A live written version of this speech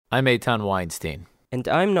I'm Eitan Weinstein. And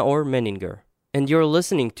I'm Naor Menninger. And you're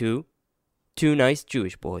listening to Two Nice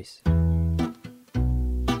Jewish Boys.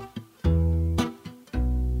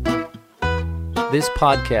 This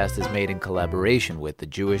podcast is made in collaboration with the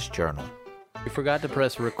Jewish Journal. We forgot to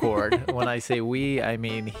press record. When I say we, I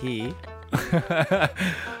mean he.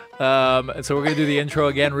 So we're going to do the intro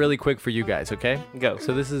again really quick for you guys, okay? Go.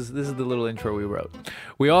 So this is the little intro we wrote.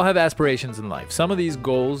 We all have aspirations in life. Some of these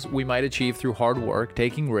goals we might achieve through hard work,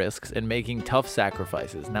 taking risks, and making tough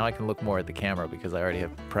sacrifices. Now I can look more at the camera because I already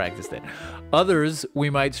have practiced it. Others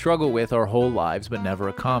we might struggle with our whole lives but never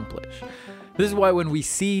accomplish. This is why when we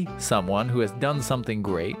see someone who has done something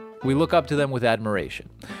great, we look up to them with admiration.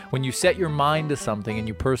 When you set your mind to something and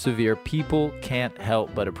you persevere, people can't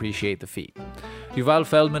help but appreciate the feat. Yuval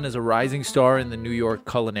Feldman is a rising star in the New York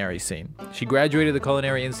culinary scene. She graduated the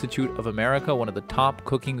Culinary Institute of America, one of the top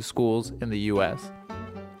cooking schools in the U.S.,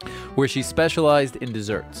 where she specialized in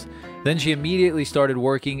desserts. Then she immediately started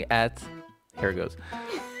working at, here it goes,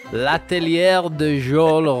 L'Atelier de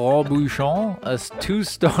Joël Robuchon, a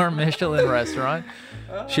 2-star Michelin restaurant.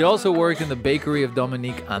 She also worked in the bakery of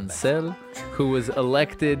Dominique Ansel, who was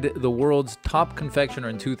elected the world's top confectioner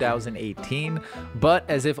in 2018. But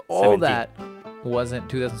as if all 17. that wasn't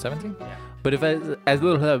 2017? Yeah.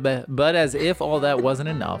 But as if all that wasn't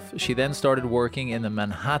enough, she then started working in the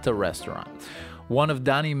Manhattan restaurant, one of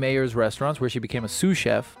Donnie Mayer's restaurants, where she became a sous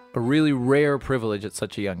chef, a really rare privilege at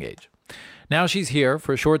such a young age. Now she's here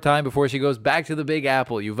for a short time before she goes back to the Big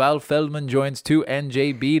Apple. Yuval Feldman joins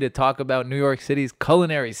 2NJB to talk about New York City's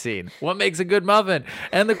culinary scene. What makes a good muffin?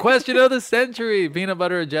 And the question of the century, peanut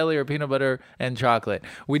butter or jelly or peanut butter and chocolate.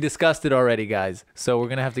 We discussed it already, guys. So we're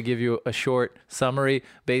going to have to give you a short summary.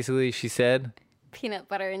 Basically, she said... peanut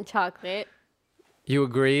butter and chocolate. You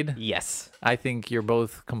agreed? Yes. I think you're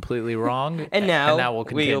both completely wrong. And now we'll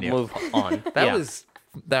continue. we'll move on.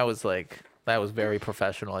 That was very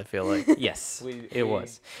professional, I feel like. Yes, it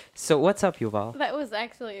was. So what's up, Yuval? That was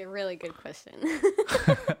actually a really good question.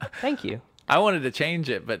 Thank you. I wanted to change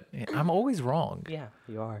it, but I'm always wrong. Yeah,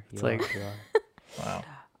 you are. You are.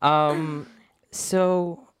 Wow.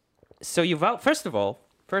 So Yuval,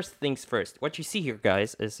 first things first. What you see here,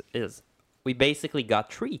 guys, is we basically got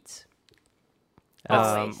treats.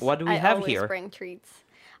 What do we have always here? Bring treats.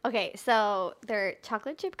 Okay, so they're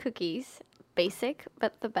chocolate chip cookies, basic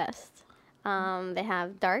but the best. They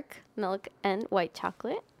have dark milk and white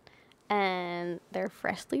chocolate, and they're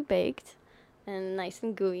freshly baked and nice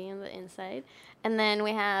and gooey on the inside. And then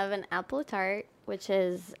we have an apple tart, which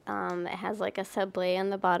is it has like a sablé on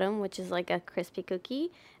the bottom, which is like a crispy cookie,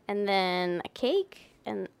 and then a cake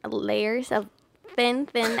and layers of thin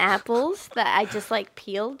apples that I just like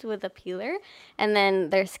peeled with a peeler, and then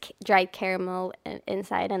there's dried caramel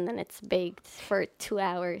inside, and then it's baked for 2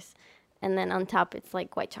 hours. And then on top, it's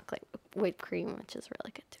like white chocolate whipped cream, which is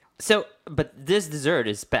really good too. So, but this dessert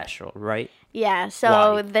is special, right? Yeah. So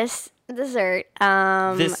Why? this dessert.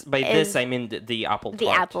 This I mean the apple tart. The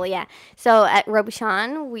apple, yeah. So at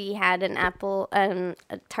Robuchon, we had an apple a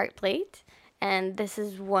tart plate, and this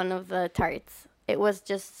is one of the tarts. It was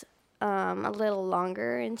just a little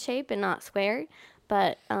longer in shape and not square,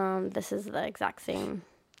 but this is the exact same.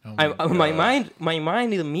 Oh my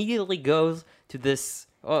mind immediately goes to this.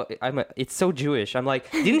 Oh, it's so Jewish. I'm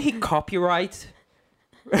like, didn't he copyright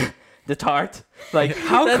the tart? Like,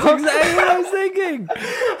 how That's come? exactly what I was thinking.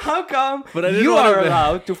 How come But you are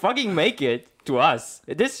allowed to fucking make it to us?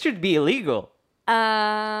 This should be illegal.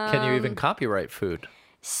 Can you even copyright food?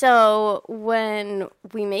 So when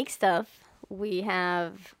we make stuff, we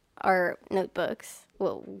have our notebooks.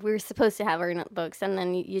 Well, we're supposed to have our notebooks, and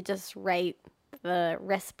then you just write the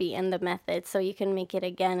recipe and the method so you can make it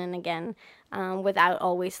again and again without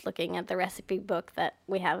always looking at the recipe book that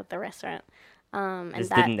we have at the restaurant. This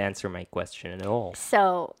didn't answer my question at all.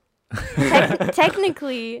 So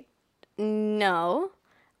technically, no,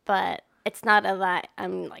 but it's not that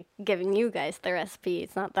I'm like giving you guys the recipe.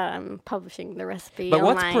 It's not that I'm publishing the recipe But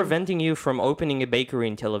online. what's preventing you from opening a bakery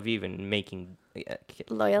in Tel Aviv and making...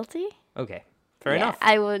 Loyalty? Okay, fair enough.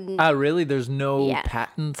 I would. Really? There's no Yeah.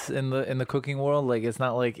 patents in the cooking world? Like, it's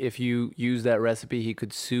not like if you use that recipe, he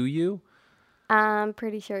could sue you? I'm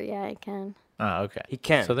pretty sure, yeah, I can. Oh, okay. He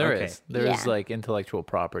can, So there okay. is. There is Yeah. like intellectual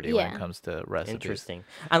property when Yeah. it comes to recipes. Interesting.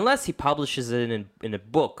 Unless he publishes it in a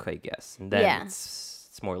book, I guess, and then Yeah.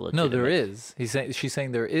 it's more No, legitimate. there is. She's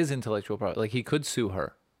saying there is intellectual property. Like, he could sue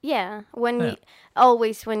her. Yeah, Yeah. when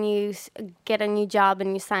you get a new job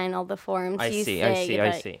and you sign all the forms, I you see, say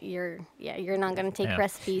I that see. you're not gonna take Yeah.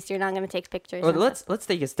 recipes, you're not gonna take pictures. Well, and let's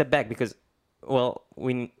take a step back because, well,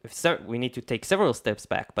 we need to take several steps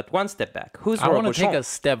back, but one step back. Who's I want to Robuchon? take a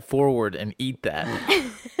step forward and eat that.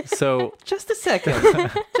 So Just a second.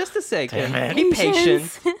 Just a second. Be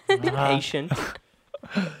patient. Be patient.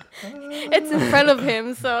 It's in front of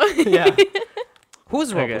him, so. Yeah.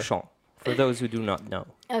 Who's Okay. Robuchon? For those who do not know.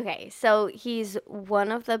 Okay, so he's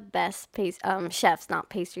one of the best chefs, not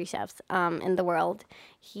pastry chefs, in the world.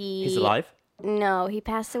 He's alive? No, he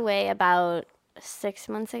passed away about 6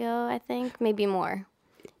 months ago, I think, maybe more.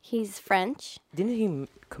 He's French. Didn't he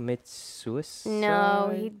commit suicide?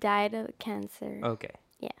 No, he died of cancer. Okay.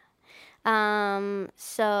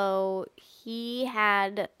 So he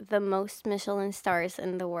had the most Michelin stars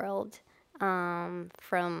in the world,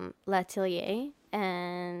 from L'Atelier,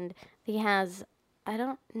 and he has, I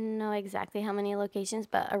don't know exactly how many locations,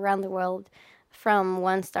 but around the world, from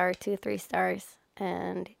 1 star to 3 stars,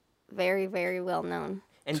 and very, very well known.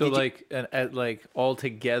 And so did you- like at like all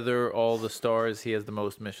together, all the stars, he has the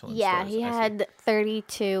most Michelin Yeah, stars. he I see. had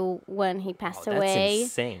 32 when he passed Oh, that's away,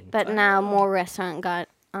 insane. but now more restaurant got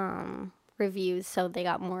reviews, so they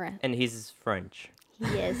got more. And he's French.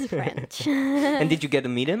 He is French. And did you get to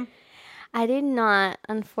meet him? I did not,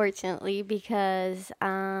 unfortunately, because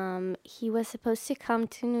he was supposed to come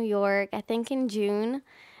to New York, I think in June,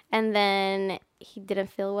 and then he didn't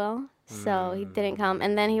feel well, so he didn't come.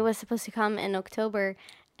 And then he was supposed to come in October,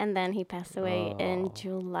 and then he passed away in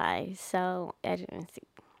July, so I didn't see.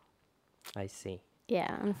 I see.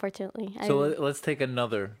 Yeah, unfortunately. So let's take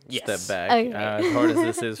another Yes. step back. Okay. As hard as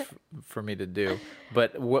this is for me to do,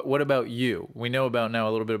 but what about you? We know about now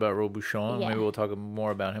a little bit about Robuchon. Yeah. Maybe we'll talk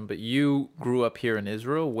more about him. But you grew up here in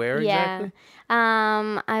Israel. Where Yeah. exactly?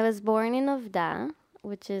 I was born in Ovda,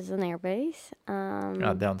 which is an airbase.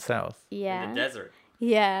 Down south. Yeah. desert.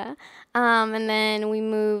 Yeah. And then we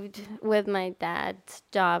moved with my dad's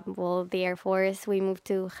job, well, the Air Force. We moved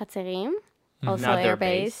to Hatzerim, also Not their Air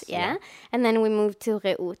Base. base, yeah. Yeah. And then we moved to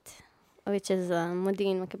Reut, which is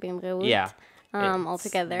Modi'in Maccabim Reut. Yeah. All It's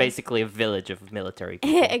together. basically a village of military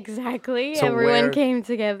people. Exactly. So Everyone where- came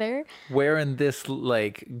together. Where in this,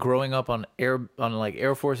 like growing up on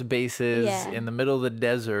Air Force bases Yeah. in the middle of the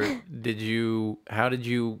desert, how did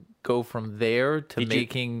you go from there to Did you-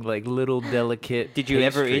 making like little delicate Did you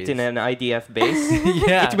ever eat in pastries? an IDF base?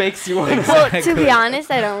 Yeah. It makes you want Well, to Exactly. be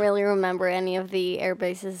honest, I don't really remember any of the air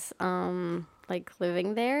bases, like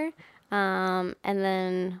living there. And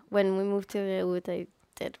then when we moved to Reut, I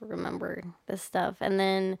did remember this stuff. And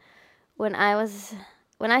then when I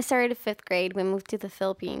started 5th grade, we moved to the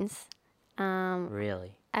Philippines.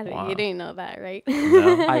 Really? I don't, Wow. You didn't know that, right?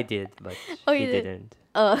 No, I did, but Oh, he you did? didn't.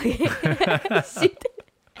 Oh, okay.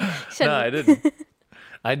 no, I didn't.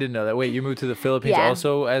 I didn't know that. Wait, you moved to the Philippines Yeah.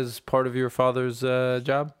 also as part of your father's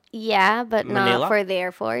job? Yeah, but Manila? not for the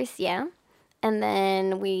Air Force. Yeah, and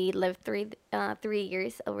then we lived 3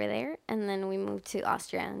 years over there, and then we moved to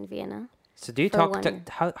Austria and Vienna. So do you For talk one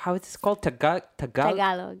year. how is this called? Tagalog.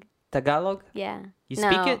 Tagalog? Yeah. You no,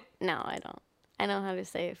 speak it? No, I don't. I know how to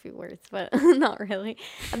say a few words, but not really,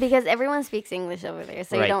 because everyone speaks English over there,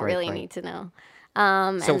 so you Right, don't right, really right. need to know. So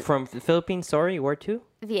And from the Philippines, sorry, where to?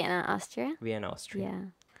 Vienna, Austria. Vienna,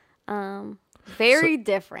 Austria. Yeah. Very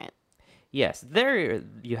different. Yes, there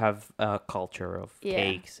you have a culture of Yeah.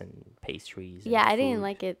 cakes and pastries. and Yeah, I didn't food.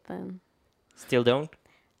 like it then. Still don't?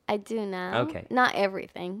 I do now. Okay. Not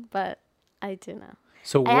everything, but I do now.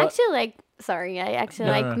 So I what? actually like. Sorry, I actually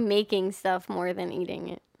No, like no, no. making stuff more than eating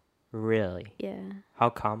it. Really? Yeah. How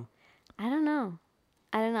come? I don't know.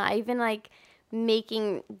 I even like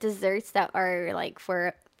making desserts that are like for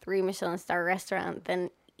a 3 Michelin star restaurant than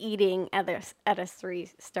eating at a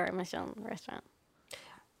 3-star Michelin restaurant.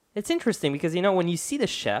 It's interesting because when you see the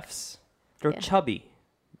chefs, they're Yeah. chubby.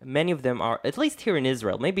 Many of them are, at least here in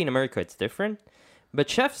Israel. Maybe in America it's different, but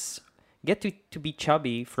chefs get to be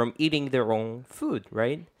chubby from eating their own food,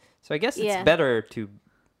 right? So I guess it's Yeah. better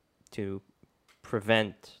to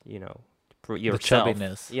prevent, yourself.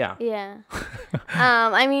 chubbiness. Yeah. Yeah.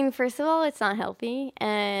 I mean, first of all, it's not healthy,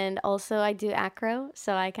 and also I do acro,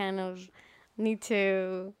 so I kind of need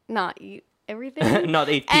to not eat everything. Not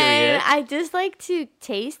eat, And period. I just like to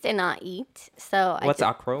taste and not eat. So What's I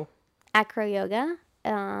acro? acro yoga.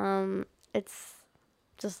 It's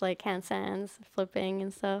just like handstands, flipping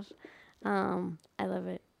and stuff. I love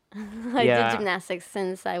it. I Yeah. did gymnastics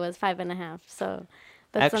since I was 5.5. So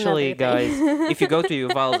that's Actually, another guys, thing. if you go to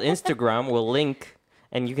Yuval's Instagram, we'll link,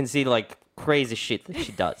 and you can see like crazy shit that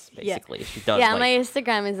she does. Yeah. Basically, she does. yeah, like, my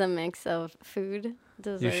Instagram is a mix of food,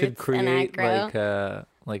 desserts, You should and create acro.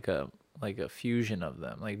 like a fusion of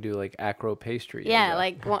them. Like do like acro pastry. Yeah, yoga.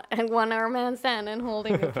 like one arm handstand and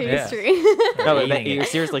holding a Yeah. pastry. no, but eating it.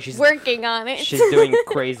 seriously, she's Working on it. she's doing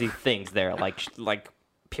crazy things there, like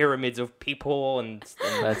pyramids of people and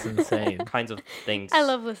That's insane. kinds of things. I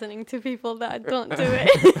love listening to people that don't do it.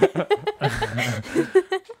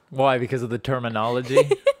 Why? Because of the terminology?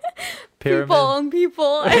 Pyramid? People on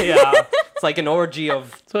people. Yeah, it's like an orgy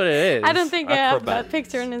of. That's what it is. I don't think I have that Acrobats.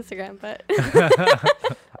 picture on Instagram, but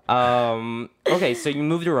Okay, so you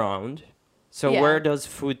moved around. So Yeah. where does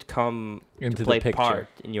food come Into to the play picture. part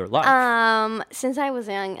in your life? since I was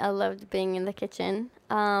young, I loved being in the kitchen.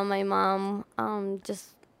 My mom just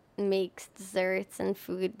makes desserts and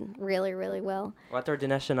food really, really well. What are the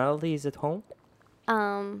nationalities at home?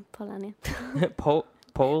 Polania.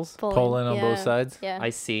 Poles. Poland on both yeah, sides? Yeah. I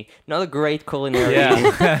see. Not a great culinary.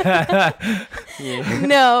 Yeah. Yeah.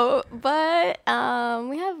 No, but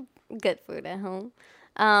we have good food at home.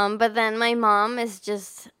 But then my mom is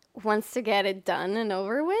just wants to get it done and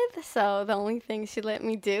over with. So the only thing she let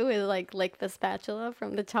me do is like lick the spatula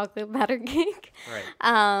from the chocolate batter cake.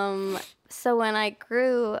 Right. So when I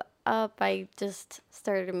grew up, I just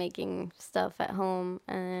started making stuff at home,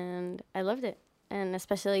 and I loved it. And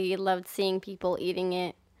especially loved seeing people eating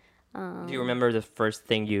it. Do you remember the first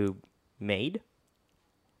thing you made?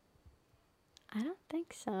 I don't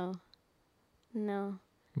think so. No.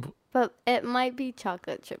 But it might be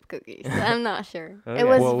chocolate chip cookies. I'm not sure. Okay. It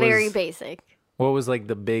was What very was- basic. What was like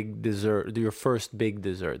the big dessert, your first big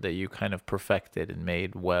dessert that you kind of perfected and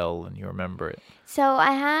made well and you remember it? So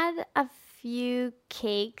I had a few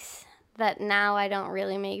cakes that now I don't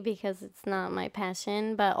really make because it's not my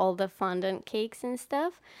passion, but all the fondant cakes and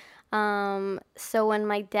stuff. So when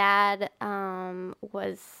my dad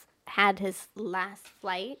had his last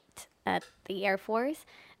flight at the Air Force,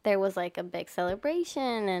 there was like a big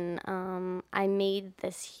celebration, and I made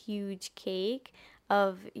this huge cake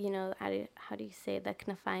of, how do you say the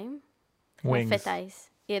knafaim? Wings. Knafitais.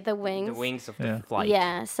 Yeah, the wings. The wings of Yeah. the flight.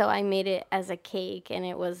 Yeah, so I made it as a cake, and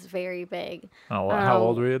it was very big. Oh, how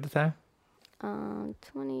old were you at the time?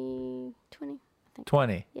 20, I think.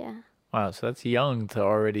 20. Yeah. Wow, so that's young to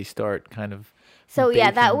already start kind of. So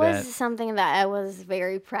yeah, that baking was that. something that I was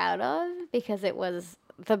very proud of because it was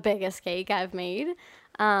the biggest cake I've made.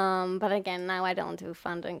 But again, now I don't do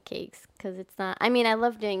fondant cakes because it's not. I mean, I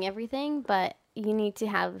love doing everything, but you need to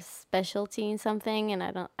have specialty in something,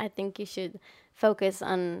 and I think you should focus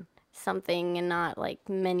on something and not like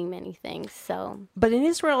many things. So But in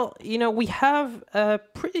Israel, we have a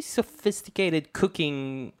pretty sophisticated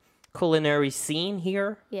cooking culinary scene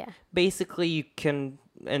here. yeah. Basically, you can,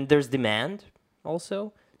 and there's demand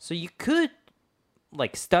also. So you could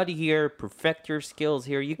like study here, perfect your skills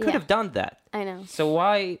here. You could Yeah. have done that. I know. So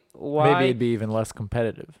why Maybe it'd be even less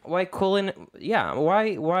competitive. why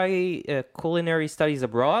culinary studies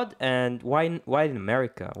abroad, and why in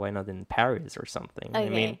America? Why not in Paris or something? I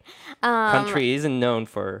mean, Okay. country isn't known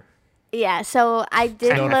for. Yeah, so I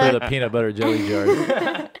did Known for the look. peanut butter jelly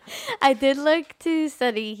jars. I did look to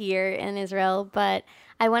study here in Israel, but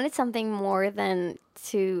I wanted something more than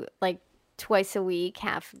to like twice a week,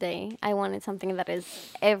 half a day. I wanted something that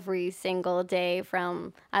is every single day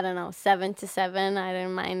from, I don't know, 7 to 7. I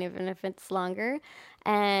don't mind even if it's longer.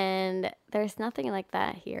 And there's nothing like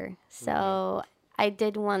that here. So I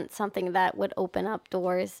did want something that would open up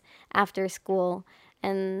doors after school.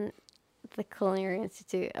 And the Culinary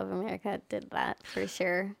Institute of America did that for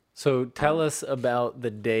sure. So tell us about the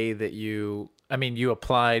day that you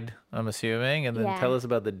applied, I'm assuming, and then Yeah. tell us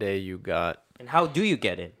about the day you got. And how do you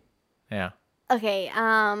get in? Yeah. Okay,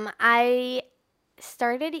 I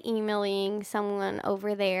started emailing someone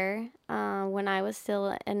over there when I was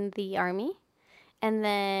still in the army. And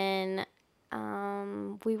then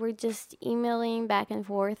we were just emailing back and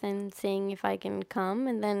forth and seeing if I can come.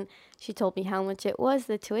 And then she told me how much it was,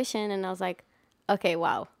 the tuition. And I was like, okay,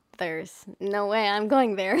 wow, there's no way I'm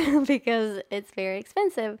going there because it's very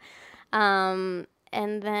expensive. And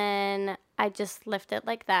then I just left it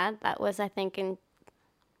like that. That was, I think, in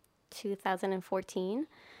 2014.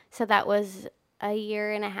 So that was a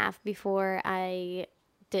year and a half before I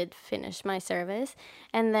did finish my service.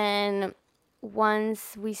 And then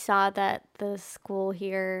once we saw that the school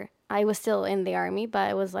here, I was still in the army, but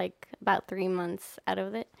I was like about 3 months out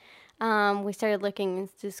of it. We started looking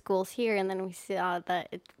into schools here, and then we saw that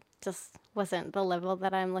it just wasn't the level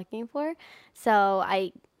that I'm looking for. So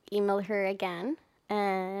I emailed her again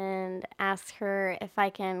and asked her if I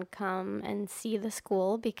can come and see the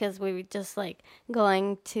school because we were just like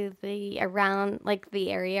going to the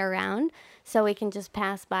area around so we can just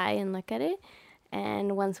pass by and look at it.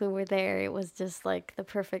 And once we were there, it was just like the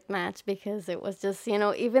perfect match because it was just,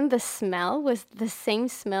 even the smell was the same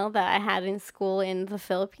smell that I had in school in the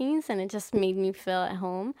Philippines, and it just made me feel at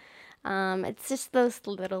home. It's just those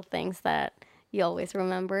little things that you always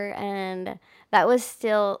remember. And that was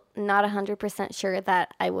still not 100% sure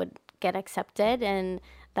that I would get accepted and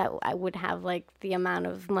that I would have like the amount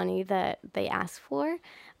of money that they asked for.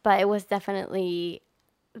 But it was definitely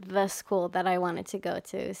the school that I wanted to go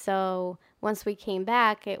to. So once we came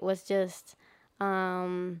back, it was just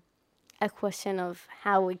a question of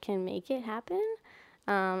how we can make it happen.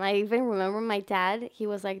 I even remember my dad, he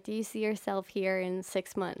was like, "Do you see yourself here in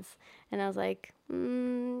 6 months?" And I was like,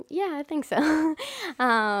 "Yeah, I think so."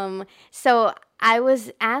 So I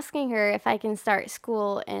was asking her if I can start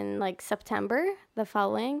school in like September the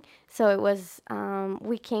following. So it was,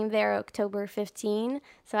 we came there October 15.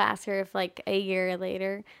 So I asked her if like a year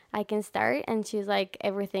later I can start. And she was like,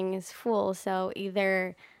 everything is full. So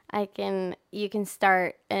either you can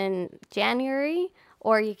start in January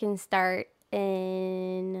or you can start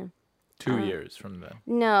in 2 years from then.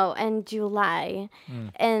 no, in July.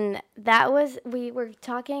 And that was, we were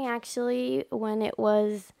talking actually when it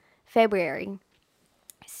was February.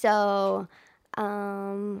 So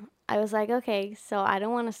I was like, okay, so I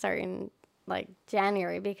don't want to start in like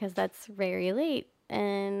January because that's very late.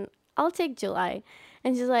 And I'll take July.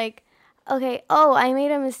 And she's like, okay, oh, I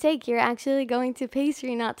made a mistake. You're actually going to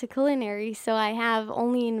pastry, not to culinary. So I have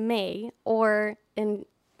only in May or in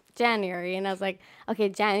January. And I was like, okay,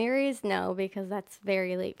 January is no because that's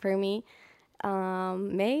very late for me.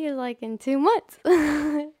 May is like in 2 months.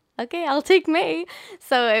 Okay, I'll take May.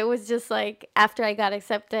 So it was just like after I got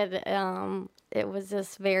accepted, it was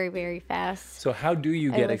just very, very fast. So how do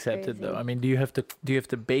you It get was accepted though? crazy. I mean, do you have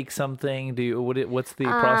to bake something? What's the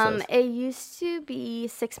process? It used to be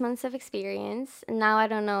 6 months of experience. Now I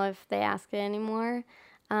don't know if they ask it anymore.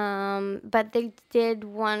 But they did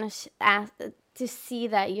want to ask to see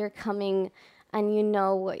that you're coming and you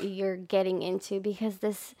know what you're getting into because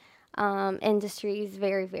this industry is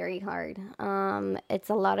very, very hard. It's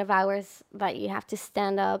a lot of hours that you have to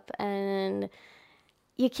stand up and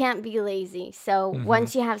you can't be lazy. So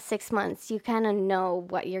once you have 6 months, you kind of know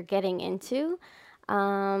what you're getting into.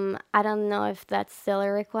 I don't know if that's still a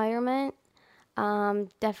requirement.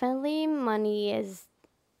 Definitely money is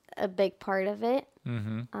a big part of it.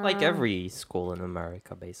 Like every school in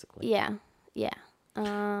America, basically. Yeah, yeah.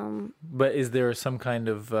 But is there some kind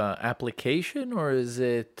of application, or is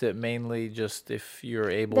it mainly just if you're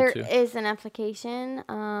able There to? is an application.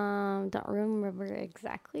 Don't remember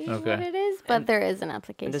exactly what Okay. it is, but there is an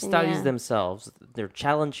application. And the studies yeah. themselves, they're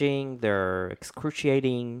challenging, they're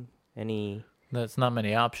excruciating. Any That's not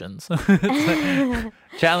many options. It's like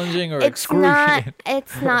challenging or excruciating.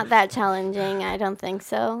 It's not that challenging. I don't think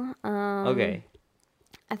so. okay,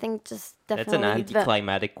 I think just that's an definitely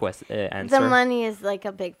anticlimactic the answer. money is like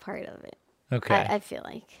a big part of it. Okay. I feel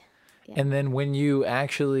like. And then when you're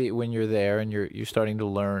there and you're starting to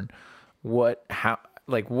learn, what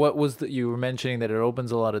was you were mentioning that it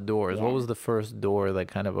opens a lot of doors. What Yeah. was the first door that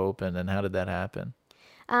kind of opened, and how did that happen?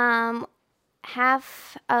 We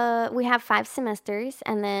have 5 semesters,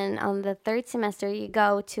 and then on the third semester you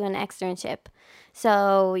go to an externship.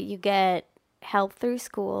 So you get help through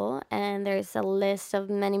school, and there's a list of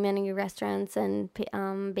many restaurants and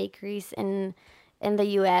bakeries in the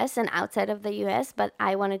U.S. and outside of the U.S. But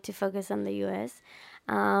I wanted to focus on the U.S.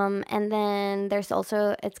 And then there's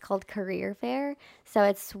also, it's called career fair. So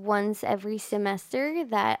it's once every semester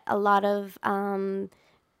that a lot of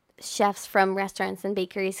chefs from restaurants and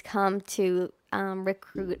bakeries come to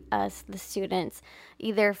recruit us, the students,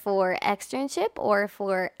 either for externship or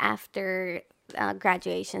for after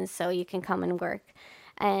graduation, so you can come and work.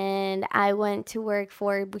 And I went to work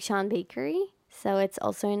for Bouchon Bakery, so it's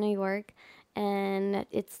also in New York, and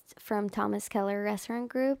it's from Thomas Keller Restaurant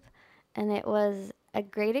Group, and it was a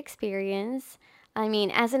great experience. I mean,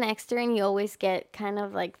 as an extern, you always get kind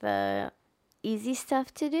of like the easy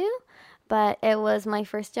stuff to do, but it was my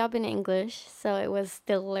first job in English, so it was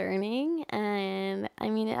still learning, and I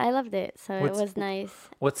mean, I loved it, so What's- it was nice.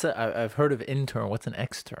 I've heard of intern. What's an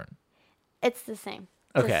extern? It's the same.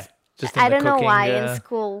 Okay. Just in I the don't know cooking, why in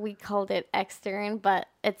school we called it extern, but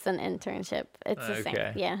it's an internship. It's the Okay.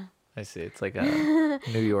 same. Yeah. I see. It's like a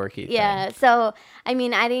New Yorkie thing. Yeah. So, I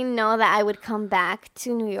mean, I didn't know that I would come back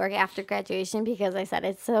to New York after graduation because I said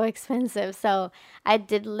it's so expensive. So, I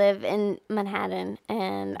did live in Manhattan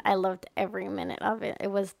and I loved every minute of it. It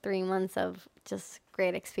was 3 months of just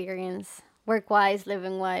great experience, work wise,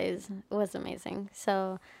 living wise. It was amazing.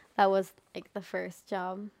 So, that was like the first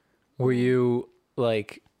job. Were you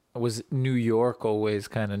like, was New York always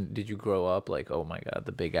kind of, did you grow up like, oh my God,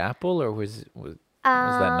 the Big Apple, or was that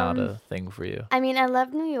not a thing for you? I mean, I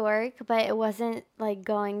love New York, but it wasn't like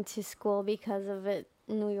going to school because of it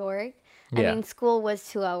New York. Yeah. I mean, school was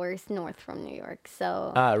 2 hours north from New York,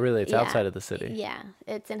 so Ah, really? It's yeah. outside of the city. yeah,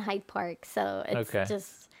 it's in Hyde Park, so it's Okay.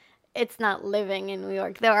 just it's not living in New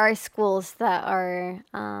York. There are schools that are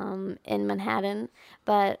in Manhattan,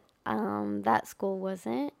 but that school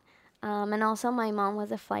wasn't. And also, my mom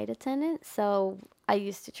was a flight attendant, so I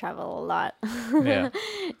used to travel a lot. Yeah.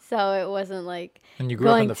 So it wasn't like And you grew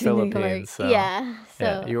up in going the to New York. Philippines, so Yeah. So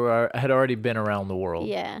yeah, you had already been around the world.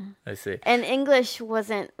 yeah. I see. And English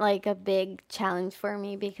wasn't like a big challenge for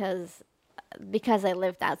me because I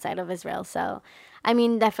lived outside of Israel. So, I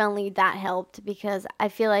mean, definitely that helped because I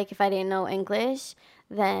feel like if I didn't know English,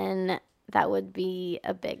 then that would be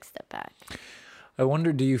a big step back. I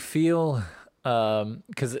wonder, do you feel,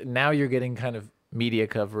 because now you're getting kind of media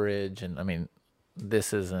coverage, and I mean,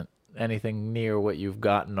 this isn't anything near what you've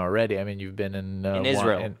gotten already. I mean, you've been in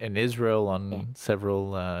Israel. in Israel on Yeah.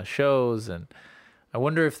 several shows, and I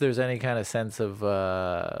wonder if there's any kind of sense of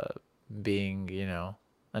being,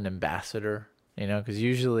 an ambassador, because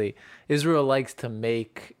usually Israel likes to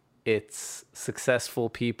make its successful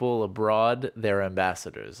people abroad their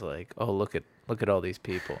ambassadors. Like, oh, look at all these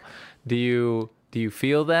people. Do you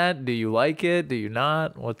feel that? Do you like it? Do you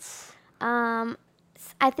not? What's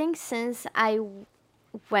I think since I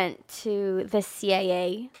went to the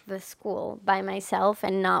CIA, the school, by myself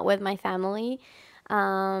and not with my family,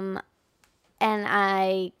 and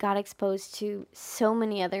I got exposed to so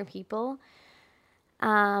many other people.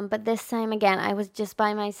 But this time again, I was just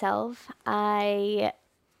by myself. I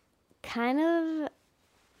kind of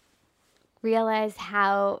realized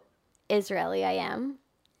how Israeli I am.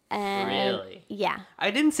 And Really? Yeah.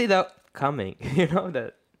 I didn't see that coming. You know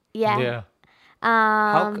that. Yeah. yeah?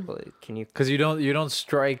 How can you? Because you don't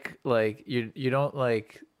strike like you don't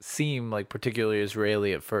like seem like particularly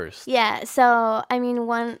Israeli at first. Yeah, so I mean,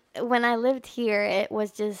 when I lived here, it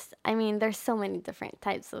was just I mean, there's so many different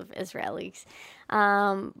types of Israelis,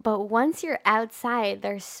 but once you're outside,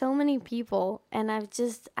 there's so many people, and I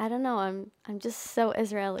don't know, I'm just so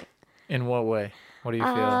Israeli. In what way? What do you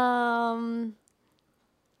feel?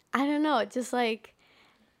 I don't know, just like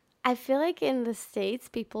I feel like in the States,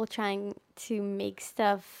 people trying to make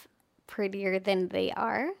stuff prettier than they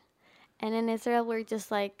are. And in Israel, we're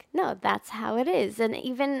just like, no, that's how it is. And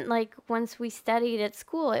even like once we studied at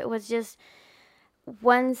school, it was just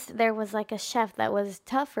once there was like a chef that was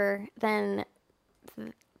tougher, then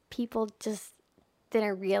people just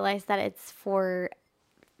didn't realize that it's for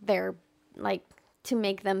their, like, to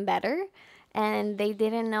make them better. And they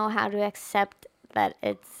didn't know how to accept that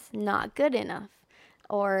it's not good enough.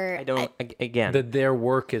 Or I don't. Again. That their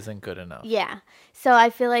work isn't good enough. yeah. So I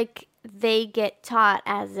feel like they get taught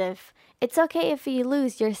as if it's okay if you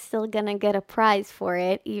lose, you're still gonna get a prize for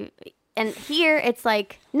it. And here it's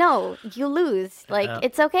like, no, you lose. Like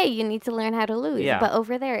it's okay. You need to learn how to lose. Yeah. But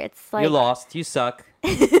over there, it's like You lost. You suck.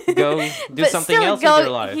 Go do but something still else go, with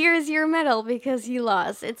your life. Here's your medal because you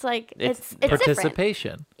lost. It's like It's it's different.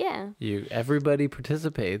 Participation. Yeah. Everybody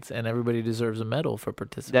participates, and everybody deserves a medal for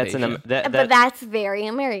participation. But that's very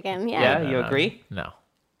American. Yeah. Yeah. You agree? No.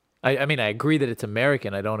 I mean, I agree that it's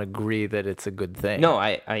American. I don't agree that it's a good thing. No,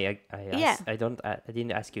 I asked, Yeah. I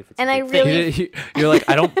didn't ask you if it's And a I good really- thing. You're like,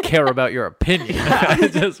 I don't care about your opinion. I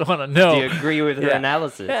just want to know. Do you agree with the Yeah.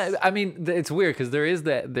 analysis? Yeah, I mean, it's weird because there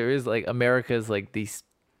is like America's like these,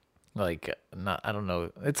 like not I don't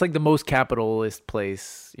know. It's like the most capitalist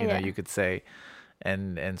place Yeah. you could say,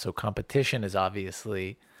 and so competition is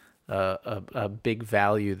obviously a big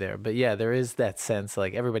value there. But yeah, there is that sense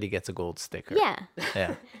like everybody gets a gold sticker. Yeah.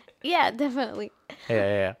 Yeah. Yeah, definitely.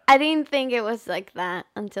 Yeah. I didn't think it was like that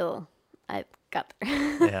until I got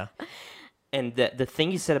there. Yeah. And the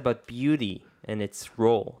thing you said about beauty and its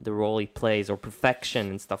role, the role it plays, or perfection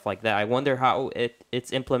and stuff like that, I wonder how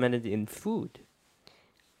it's implemented in food.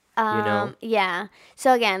 You know? Yeah.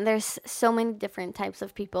 So again, there's so many different types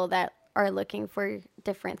of people that are looking for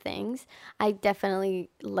different things. I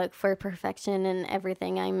definitely look for perfection in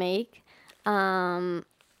everything I make,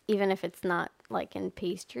 even if it's not like in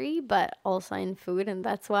pastry, but also in food. And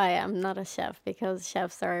that's why I'm not a chef, because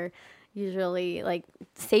chefs are usually like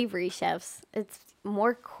savory chefs. It's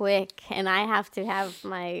more quick, and I have to have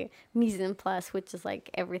my mise en place, which is like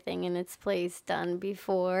everything in its place done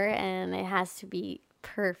before, and it has to be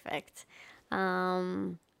perfect.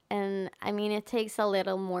 And I mean, it takes a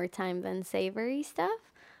little more time than savory stuff,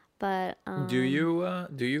 but Do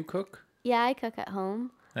you cook? yeah, I cook at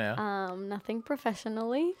home. Yeah. Nothing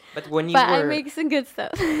professionally, But when you but I were, make some good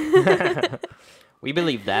stuff. we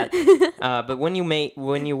believe that. But when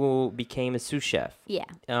you became a sous chef, Yeah.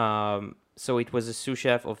 so it was a sous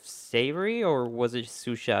chef of savory, or was it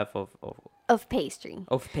sous chef of of pastry.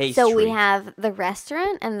 Of pastry. So we have the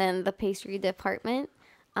restaurant and then the pastry department.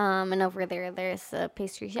 And over there's a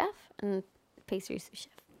pastry chef and pastry sous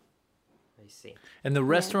chef. I see. And the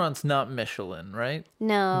restaurant's not Michelin, right?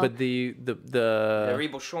 No. But the The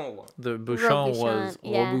Ribouchon one. the Bouchon was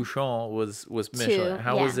yeah. Bouchon was Michelin. Two,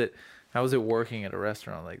 How yeah. was it? How was it working at a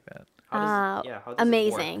restaurant like that? How does it work?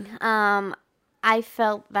 Amazing. I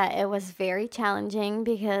felt that it was very challenging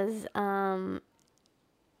because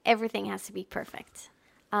everything has to be perfect.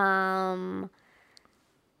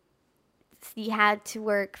 You had to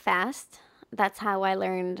work fast. That's how I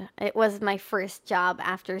learned. It was my first job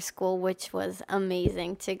after school, which was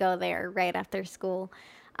amazing to go there right after school.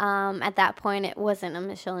 At that point, it wasn't a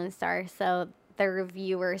Michelin star, so the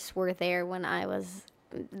reviewers were there when I was.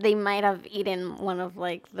 They might have eaten one of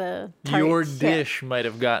like the Your tarts. dish might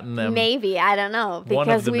have gotten them. Maybe, I don't know, one of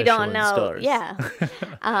because the we don't Michelin know. stars.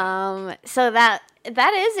 Yeah. So that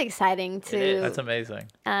is exciting That's to amazing.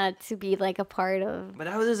 to be like a part of. But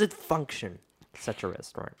how does it function, such a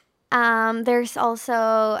restaurant? There's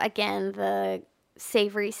also again the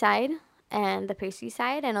savory side and the pastry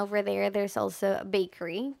side, and over there's also a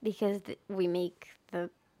bakery because we make the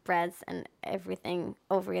breads and everything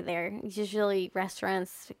over there. Usually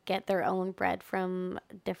restaurants get their own bread from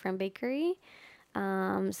a different bakery.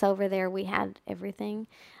 So over there we had everything,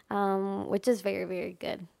 which is very, very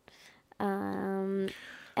good.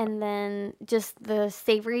 And then just the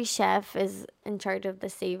savory chef is in charge of the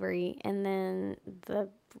savory, and then the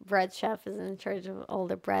bread chef is in charge of all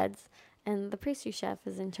the breads, and the pastry chef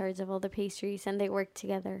is in charge of all the pastries, and they work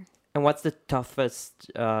together. And what's the toughest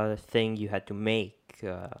thing you had to make?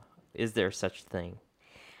 Is there such thing?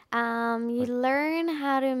 You learn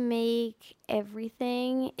how to make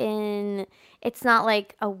everything it's not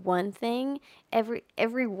like a one thing.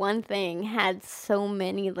 Every one thing had so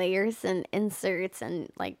many layers and inserts and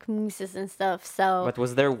like mousses and stuff. So But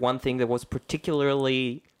was there one thing that was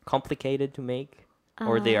particularly complicated to make?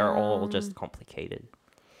 Or they are all just complicated?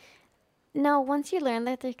 no, once you learn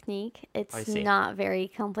the technique, I it's see. not very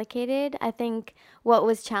complicated. I think what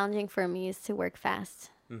was challenging for me is to work fast.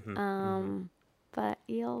 But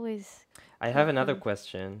you always I have another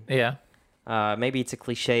question. Yeah. Maybe it's a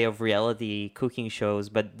cliche of reality cooking shows,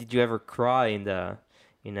 but did you ever cry in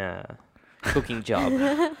a cooking job?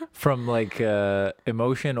 From like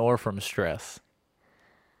emotion or from stress?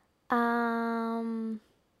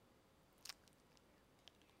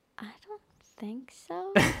 I don't think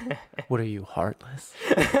so. What are you, heartless?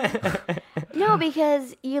 No,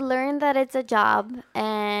 because you learn that it's a job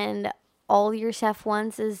and all your chef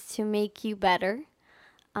wants is to make you better.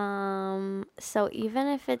 So even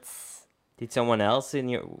if it's Did someone else in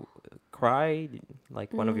your cry?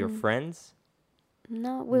 Like one of your friends?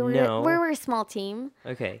 no, No. we were a small team.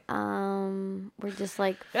 Okay. We're just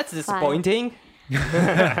like That's 5. disappointing. Okay,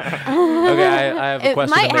 I have a It question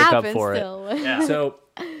might to make up happen for still. it. So,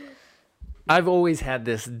 I've always had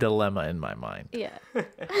this dilemma in my mind. Yeah.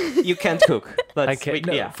 You can't cook. I can't.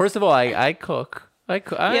 No, Yeah. First of all, I cook. Yeah,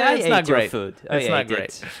 it's I not ate your great. food. It's I not ate great.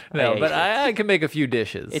 it. No, I but ate I can make a few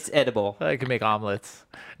dishes. It's edible. I can make omelets.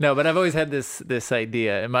 No, but I've always had this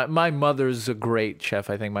idea. And my mother's a great chef.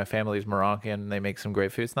 I think my family's Moroccan. They make some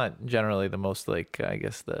great food. It's not generally the most like I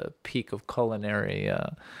guess the peak of culinary.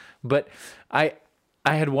 But I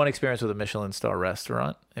had one experience with a Michelin star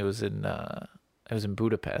restaurant. It was in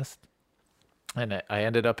Budapest, and I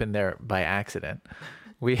ended up in there by accident.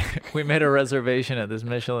 We made a reservation at this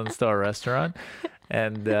Michelin star restaurant,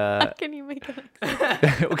 and Can you make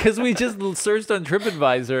it? because we just searched on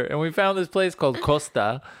TripAdvisor and we found this place called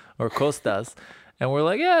Costa or Costas, and we're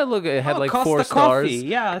like, yeah, look, it had like Costa 4 Coffee. stars.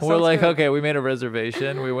 Yeah, we're sounds like, good. okay, we made a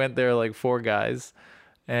reservation. We went there like 4 guys.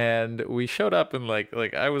 And we showed up in like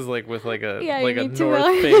I was like with like a Yeah, like you a need to North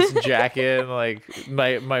know. Face jacket, and like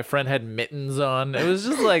my friend had mittens on. It was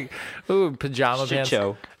just like pajama Shit pants.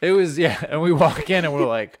 show. It was, yeah, and we walk in and we're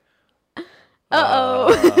like,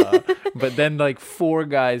 Uh-oh. but then like 4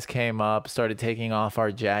 guys came up, started taking off our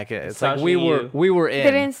jacket. It's like we Massaging were They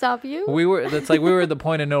in. didn't stop you? It's like we were at the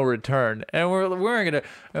point of no return, and we weren't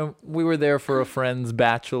gonna. We were there for a friend's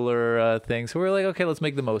bachelor thing, so we were like, okay, let's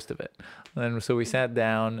make the most of it. And so we sat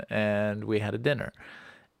down and we had a dinner,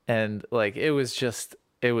 and like it was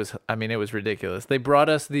ridiculous. They brought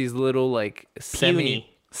us these little like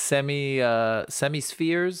Puny. semi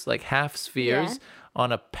spheres, like half spheres, Yeah.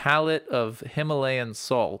 on a pallet of Himalayan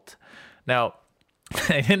salt. Now,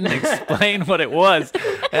 I didn't explain what it was,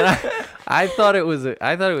 and I thought it was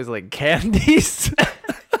like candies.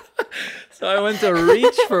 So I went to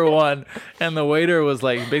reach for one, and the waiter was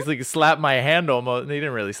like, basically slapped my hand almost. He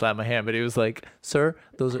didn't really slap my hand, but he was like, "Sir,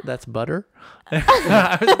 that's butter."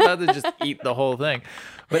 I was about to just eat the whole thing,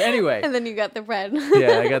 but anyway, And then you got the bread.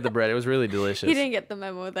 yeah, I got the bread. It was really delicious. He didn't get the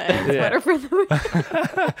memo that it's Yeah. better for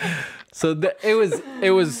the So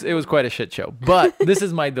it was quite a shit show. But this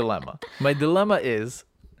is my dilemma. My dilemma is,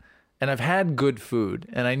 and I've had good food,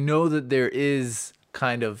 and I know that there's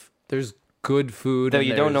good food. Though and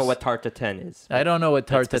you don't know there's- what tarte tatin is. I don't know what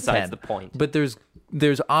That's tarte besides tatin. the point. But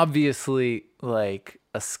there's obviously like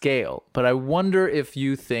a scale. But I wonder if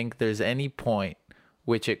you think there's any point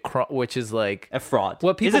which is like A fraud.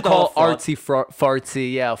 what Is people it all call fraud? artsy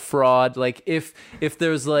fartsy, yeah, fraud. Like if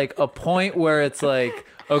there's like a point where it's like,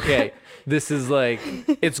 okay, this is like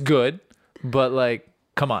it's good, but like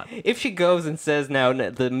come on. If she goes and says now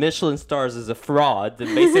the Michelin stars is a fraud,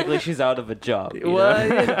 then basically she's out of a job. you know?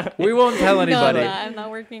 Well, we won't tell No, anybody. I'm not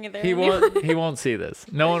working there. He anymore. won't see this.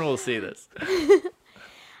 No one will see this.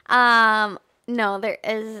 No, there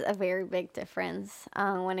is a very big difference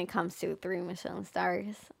when it comes to 3 Michelin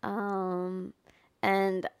stars. And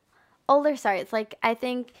older stars, like I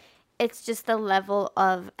think it's just the level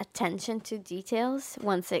of attention to details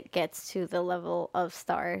once it gets to the level of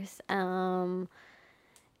stars.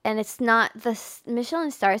 And it's not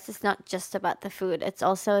Michelin stars is not just about the food. It's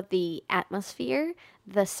also the atmosphere,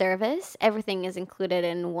 the service. Everything is included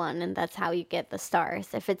in one, and that's how you get the stars.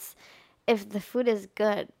 If the food is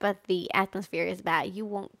good but the atmosphere is bad, you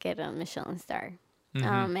won't get a Michelin star. It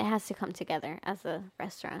has to come together as a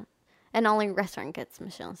restaurant, and only restaurant gets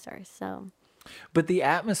Michelin stars. So, But the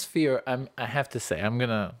atmosphere, I have to say, I'm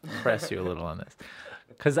gonna press you a little on this,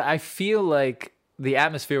 because I feel like the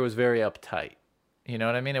atmosphere was very uptight. You know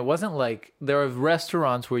what I mean? It wasn't like there are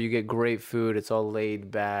restaurants where you get great food. It's all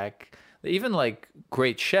laid back. Even like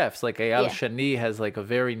great chefs, like Eyal Yeah. Shani has like a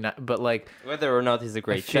very, but like Whether or not he's a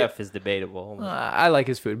great feel- chef is debatable. I like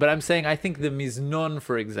his food, but I'm saying I think the Miznon,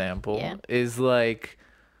 for example, Yeah. is like,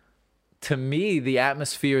 to me, the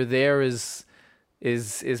atmosphere there is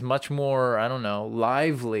much more, I don't know,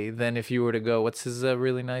 lively than if you were to go. What's his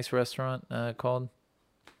really nice restaurant called?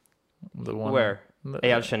 The one Where? the-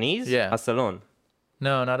 Eyal Shani's? yeah. A salon.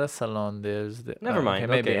 No, not a salon. There's Never mind,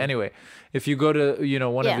 maybe. okay. Anyway, if you go to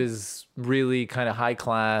one Yeah. of his really kind of high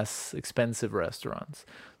class, expensive restaurants.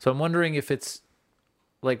 So I'm wondering if it's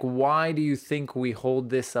like, why do you think we hold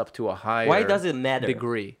this up to a higher Why does it matter?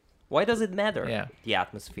 degree? Why does it matter? Yeah. The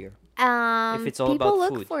atmosphere. If it's all people about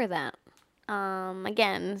look food. for that.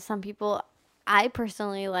 Again, some people. I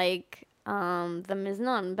personally like the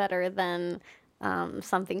Miznon better than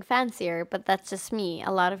something fancier, but that's just me. A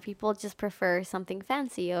lot of people just prefer something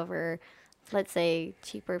fancy over, let's say,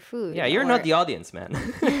 cheaper food. Yeah, you're or- not the audience, man.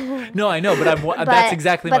 No, I know, but that's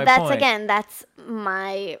exactly but my that's point. again,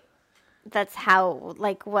 that's how,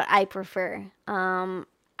 like, what I prefer.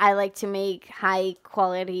 I like to make high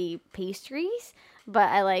quality pastries, but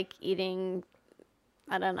I like eating,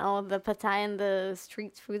 I don't know, the pad thai and the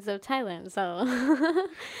street foods of Thailand. So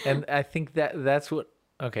And I think that's what.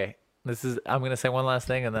 Okay, I'm gonna say one last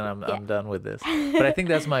thing, and then I'm done with this. But I think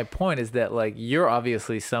that's my point, is that like you're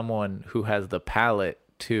obviously someone who has the palate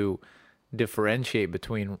to differentiate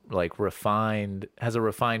between like has a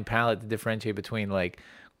refined palate to differentiate between like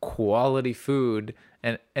quality food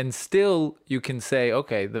and still you can say,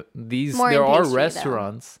 okay, More there in are pastry, though.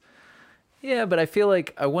 restaurants. Yeah, but I feel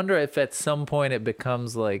like, I wonder if at some point it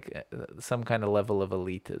becomes like some kind of level of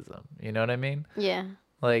elitism. You know what I mean? yeah,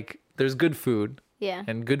 Like there's good food, yeah,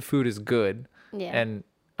 and good food is good. yeah. And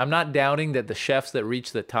I'm not doubting that the chefs that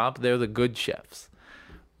reach the top, they're the good chefs.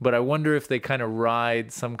 But I wonder if they kind of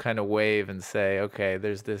ride some kind of wave and say, okay,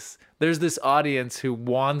 there's this audience who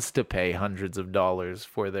wants to pay hundreds of dollars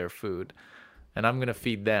for their food, and I'm gonna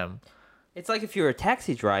feed them. It's like if you're a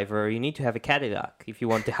taxi driver, you need to have a Cadillac if you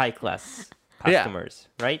want the high class Yeah. customers,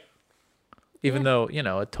 right? Even though,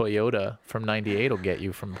 a Toyota from 98 will get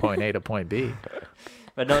you from point A to point B.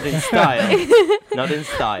 But not in style. Not in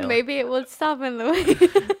style. Maybe it would stop in the way.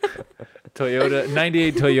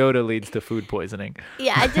 98 Toyota leads to food poisoning.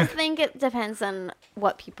 Yeah, I just think it depends on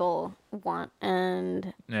what people want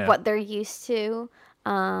and Yeah. what they're used to.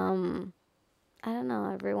 I don't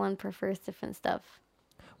know. Everyone prefers different stuff.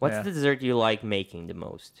 What's Yeah. the dessert you like making the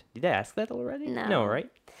most? Did I ask that already? No. No, right?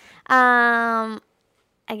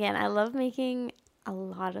 Again, I love making a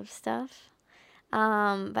lot of stuff,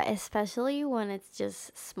 but especially when it's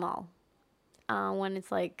just small. When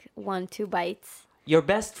it's like 1-2 bites. Your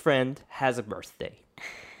best friend has a birthday.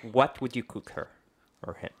 What would you cook her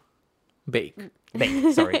or him? Bake.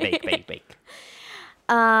 Bake. Sorry, bake.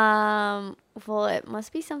 Well, it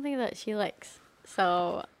must be something that she likes.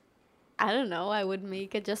 So I don't know. I would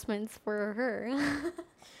make adjustments for her.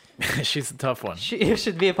 She's a tough one. You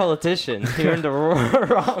should be a politician. You're in the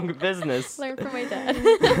wrong business. Learn from my dad.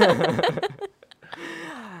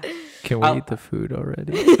 Can we eat the food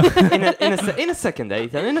already? In a second,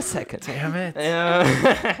 Ethan. In a second. Damn it.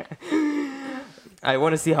 I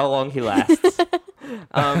want to see how long he lasts.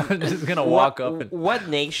 I'm just gonna walk up and. What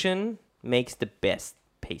nation makes the best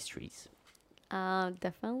pastries?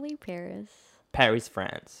 Definitely Paris. Paris,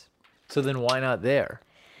 France. So then why not there?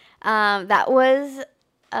 That was.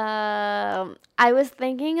 I was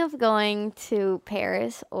thinking of going to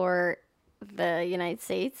Paris or the United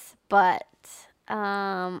States, but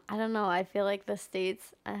I don't know. I feel like the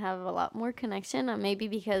States, I have a lot more connection. Maybe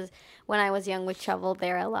because when I was young, we traveled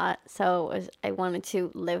there a lot, so I wanted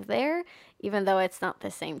to live there, even though it's not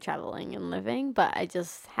the same traveling and living. But I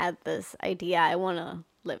just had this idea I want to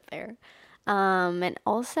live there, and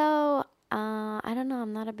also I don't know.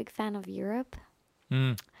 I'm not a big fan of Europe.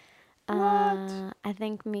 I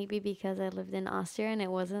think maybe because I lived in Austria and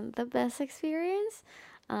it wasn't the best experience.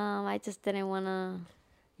 I just didn't want to.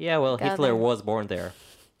 Yeah, well, Go Hitler there. was born there.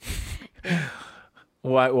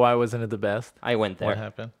 Why wasn't it the best? I went there. What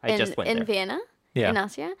happened? I just went in there. Vienna, Yeah. in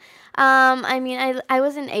Austria. I mean, I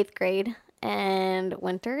was in 8th grade, and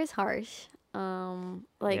winter is harsh.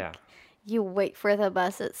 Like Yeah. you wait for the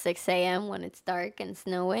bus at 6 a.m. when it's dark and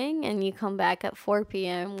snowing, and you come back at 4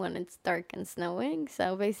 p.m. when it's dark and snowing.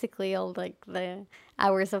 So basically, all like the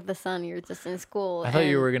hours of the sun, you're just in school. I thought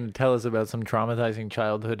you and- were gonna tell us about some traumatizing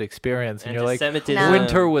childhood experience, and you're like, Anti-Semitism. No.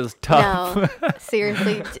 winter was tough. No,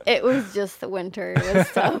 seriously, it was just the winter. It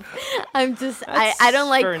was tough. I That's don't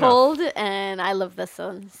like fair enough. cold, and I love the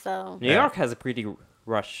sun. So New York has a pretty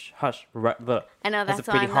I know has that's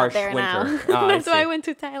a why pretty I'm not harsh there now. winter. Ah, I That's why I see. went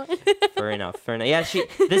to Thailand. Fair enough. Fair enough. Yeah,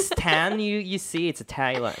 this tan you see, it's a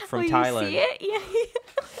Thailand from Oh, Thailand. You see it?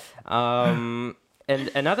 Yeah. And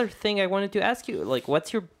another thing I wanted to ask you, like,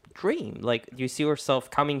 what's your dream? Like, do you see yourself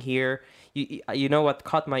coming here? You know what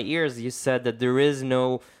caught my ears? You said that there is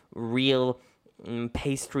no real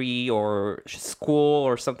pastry or school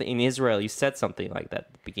or something in Israel. You said something like that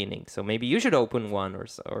at the beginning. So maybe you should open one or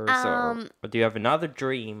so. Or do you have another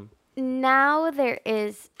dream? Now there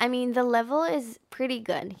is, I mean, the level is pretty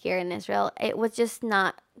good here in Israel. It was just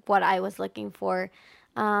not what I was looking for.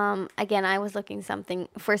 Again, I was looking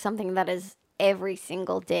for something that is every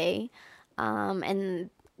single day. And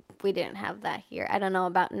we didn't have that here. I don't know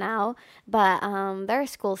about now, but there are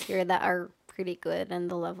schools here that are pretty good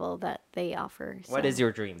and the level that they offer. What so. is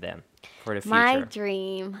your dream then for the future? My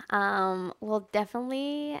dream, well,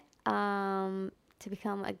 definitely to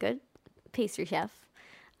become a good pastry chef.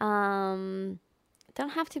 Don't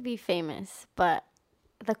have to be famous, but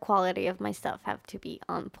the quality of my stuff have to be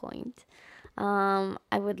on point. I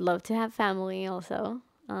would love to have family also.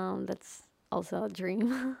 That's also a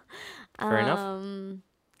dream. Fair enough.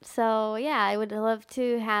 So yeah, I would love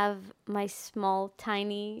to have my small,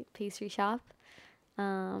 tiny pastry shop.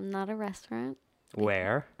 Not a restaurant.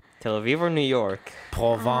 Where? Tel Aviv or New York?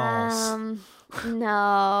 Provence.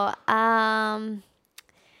 No.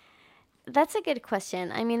 That's a good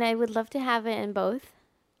question. I mean, I would love to have it in both.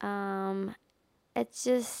 It's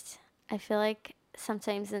just, I feel like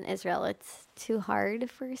sometimes in Israel it's too hard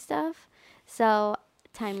for stuff. So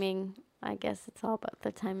timing, I guess it's all about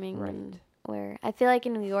the timing. Right. And where I feel like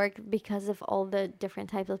in New York, because of all the different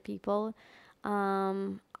types of people,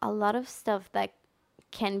 a lot of stuff that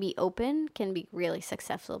can be open can be really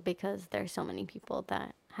successful because there's so many people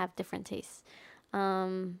that have different tastes.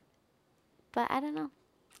 But I don't know.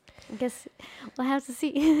 I guess we'll have to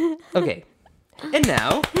see. Okay. And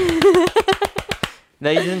now,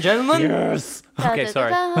 ladies and gentlemen, Yes. Okay,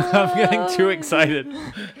 sorry. Da-da-da-da. I'm getting too excited.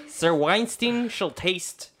 Sir Weinstein shall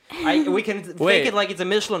taste. We can Wait. fake it like it's a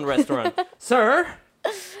Michelin restaurant. Sir,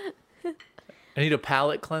 I need a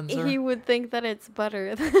palate cleanser. He would think that it's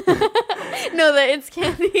butter. No, that it's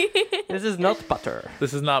candy. this is not butter.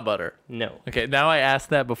 This is not butter. No. Okay, now I ask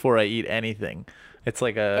that before I eat anything. It's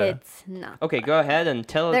like a. It's not. Okay, go ahead and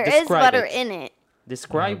There is describe butter it. in it.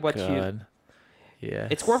 Describe Oh, what you. God. Yeah.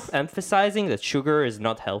 It's worth emphasizing that sugar is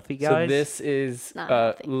not healthy, So guys. this is Not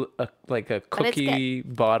healthy. like a But it's cookie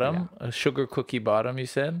bottom, a sugar cookie bottom. You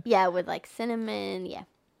said. Yeah, with like cinnamon. Yeah.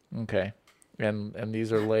 Okay. And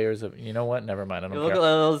these are layers of. You know what? Never mind. I It don't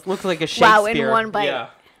care. looks like a Shakespeare. Wow, in one bite. Yeah.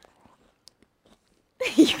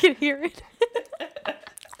 You can hear it.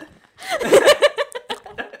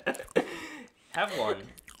 Have one.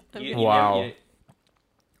 Wow.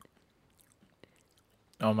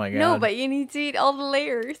 Oh my god. No, but you need to eat all the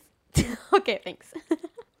layers. Okay, thanks.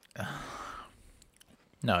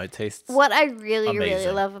 No, it tastes. What I really, really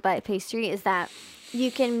Amazing. love about pastry is that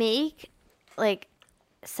you can make like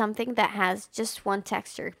something that has just one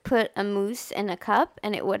texture. Put a mousse in a cup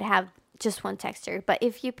and it would have just one texture. But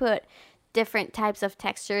if you put different types of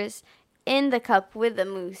textures in the cup with the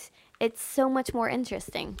mousse, it's so much more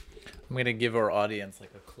interesting. I'm gonna give our audience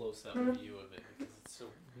like a close-up view of it because it's so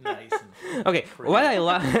nice. And Okay, what I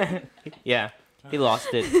love. Yeah, he lost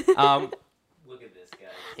it. look at this, guys.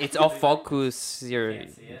 It's all focus. Your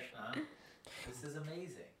Can't see it, huh? This is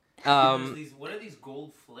amazing. What are these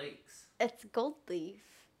gold flakes? It's gold leaf.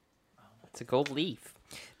 It's a gold leaf.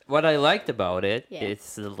 What I liked about it, Yeah.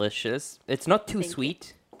 it's delicious. It's not too Thank you.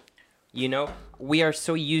 sweet. You know, we are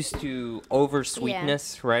so used to over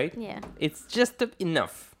sweetness, right? Yeah. It's just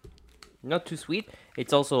enough. Not too sweet.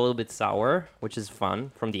 It's also a little bit sour, which is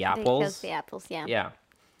fun from the apples. Because the apples, yeah. Yeah.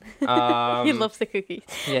 He loves the cookies.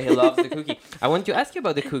 Yeah, he loves the cookie. I want to ask you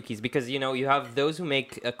about the cookies because you know you have those who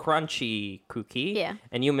make a crunchy cookie, Yeah.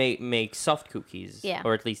 and you make soft cookies, Yeah.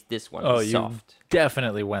 or at least this one Oh, is you soft.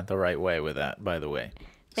 definitely went the right way with that, by the way.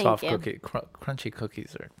 Thank Soft you. crunchy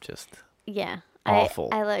cookies are just Yeah. Awful.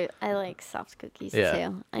 I like soft cookies Yeah.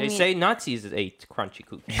 too. I They mean, say Nazis ate crunchy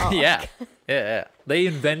cookies Oh. yeah. They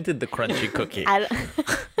invented the crunchy cookie. I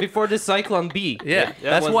don't- before the Cyclone B. Yeah,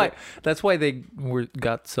 That was that's why they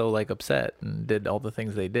got so like upset and did all the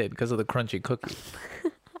things they did because of the crunchy cookie.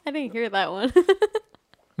 I didn't hear that one.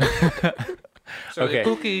 So Okay. the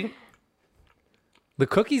cookie. The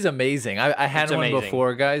cookie's amazing. I had It's one amazing.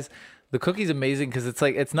 before, guys. The cookie's amazing because it's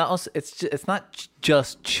like it's not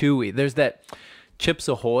just chewy. There's that Chips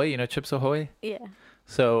Ahoy, you know Chips Ahoy. Yeah.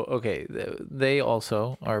 So okay, they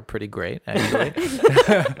also are pretty great actually.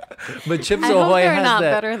 But Chips I hope Ahoy they're has not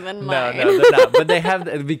that. better than No, mine. no, they're not. But they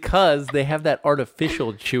have because they have that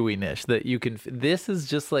artificial chewiness that you can. This is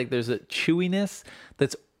just like there's a chewiness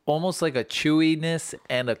that's almost like a chewiness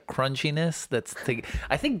and a crunchiness.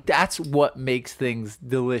 I think that's what makes things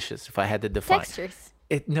delicious. If I had to define Textures.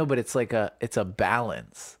 no, but it's like it's a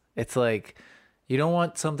balance. It's like you don't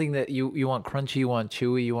want something that you want crunchy, you want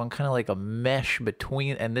chewy, you want kind of like a mesh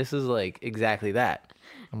between, and this is like exactly that.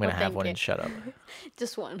 I'm gonna Well, have thank one you. and shut up.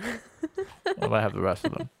 Just one. I'm gonna have the rest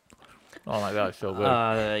of them. Oh my gosh, so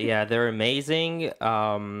good. Yeah, they're amazing.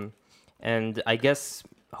 And I guess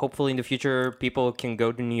hopefully in the future people can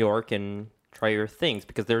go to New York and try your things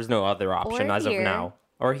because there's no other option Or as here. of now.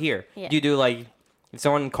 Or here. Yeah. Do you do like if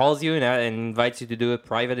someone calls you and invites you to do a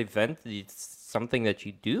private event, it's something that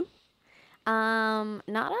you do?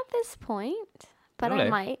 Not at this point, but Really? I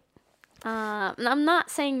might. I'm not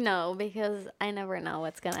saying no because I never know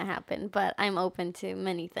what's gonna happen, but I'm open to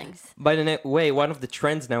many things. By the way, one of the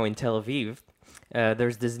trends now in Tel Aviv,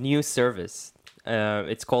 there's this new service.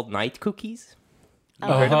 It's called Night Cookies. You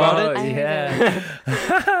heard about it? I heard Yeah.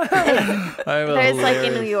 There's like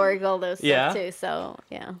in New York all those Yeah. stuff too, so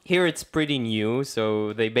yeah. Here it's pretty new,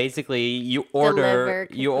 so they basically you Deliver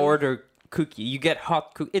order cookies. cookie, you get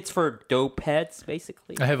hot cookie. It's for dope heads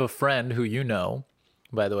basically. I have a friend who you know,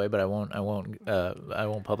 by the way, but I won't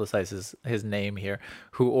publicize his name here.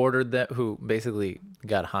 Who ordered that? Who basically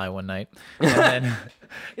got high one night, and then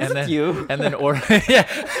Is it you? and then ordered. Yeah,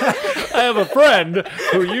 I have a friend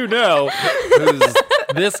who you know, who's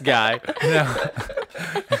this guy. No.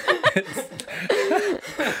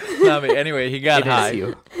 Not me. Anyway, he got It is high.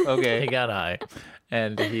 you. Okay. He got high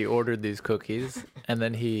and he ordered these cookies and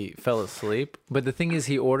then he fell asleep. But the thing is,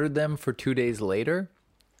 he ordered them for 2 days later.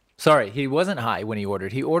 Sorry, he wasn't high when he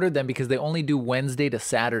ordered. He ordered them because they only do Wednesday to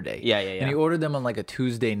Saturday. Yeah. And he ordered them on like a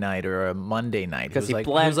Tuesday night or a Monday night. Because he he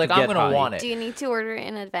planned was like, to I'm get going to high. want it. Do you need to order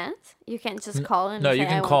in advance? You can't just call and No, say, you "I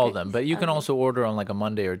can want call cookies." them, but you can Okay. also order on like a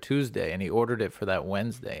Monday or Tuesday. And he ordered it for that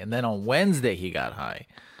Wednesday. And then on Wednesday, he got high.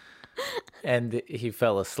 And he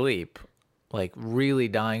fell asleep, like really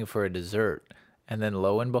dying for a dessert. And then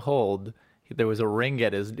lo and behold, there was a ring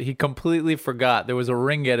at he completely forgot there was a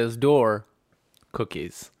ring at his door.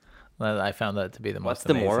 Cookies. I found that to be the What's most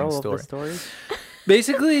the amazing moral story. of the story?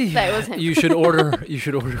 Basically, That was him. you should order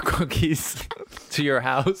cookies to your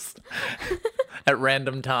house at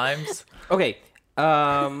random times. Okay.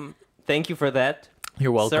 Thank you for that.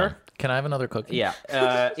 You're welcome. Sir? Can I have another cookie?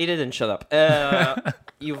 Yeah. Eat it and shut up.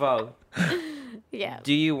 Yuval, Yeah.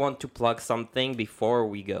 do you want to plug something before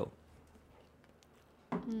we go?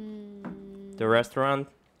 The restaurant?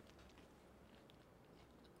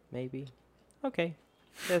 Maybe. Okay.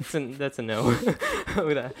 That's a no.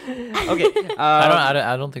 Okay.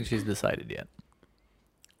 I don't think she's decided yet.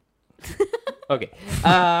 Okay.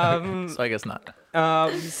 So I guess not.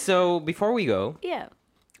 So before we go, Yeah.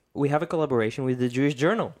 we have a collaboration with the Jewish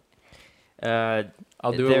Journal.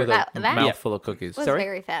 I'll do it There- with a That- mouthful of cookies. Was Sorry?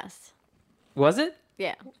 very fast. Was it?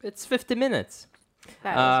 Yeah. It's 50 minutes.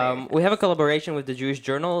 That was very We have a collaboration with the Jewish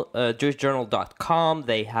Journal, jewishjournal.com.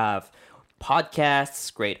 They have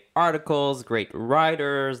podcasts, great articles, great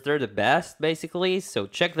writers. They're the best, basically. So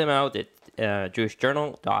check them out at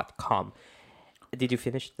jewishjournal.com. Did you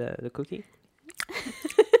finish the cookie?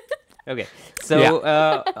 Okay.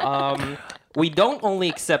 So we don't only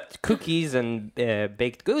accept cookies and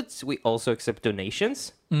baked goods. We also accept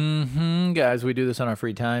donations. Guys, we do this on our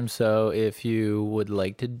free time. So if you would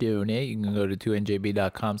like to donate, you can go to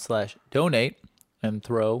 2njb.com/donate and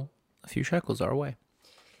throw a few shekels our way.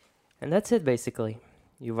 And that's it, basically.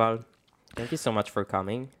 Yuval, thank you so much for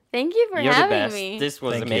coming. Thank you for You're the having best. me. This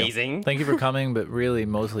was Thank you. amazing. Thank you for coming, but really,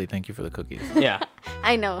 mostly thank you for the cookies. Yeah.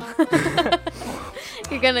 I know.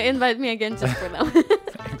 You're gonna invite me again just for them.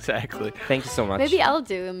 Exactly. Thank you so much. Maybe I'll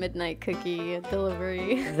do a midnight cookie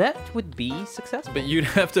delivery. That would be successful. But you'd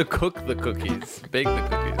have to cook the cookies, bake the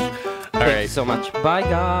cookies. All Thank you right. so much. Bye,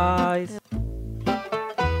 guys.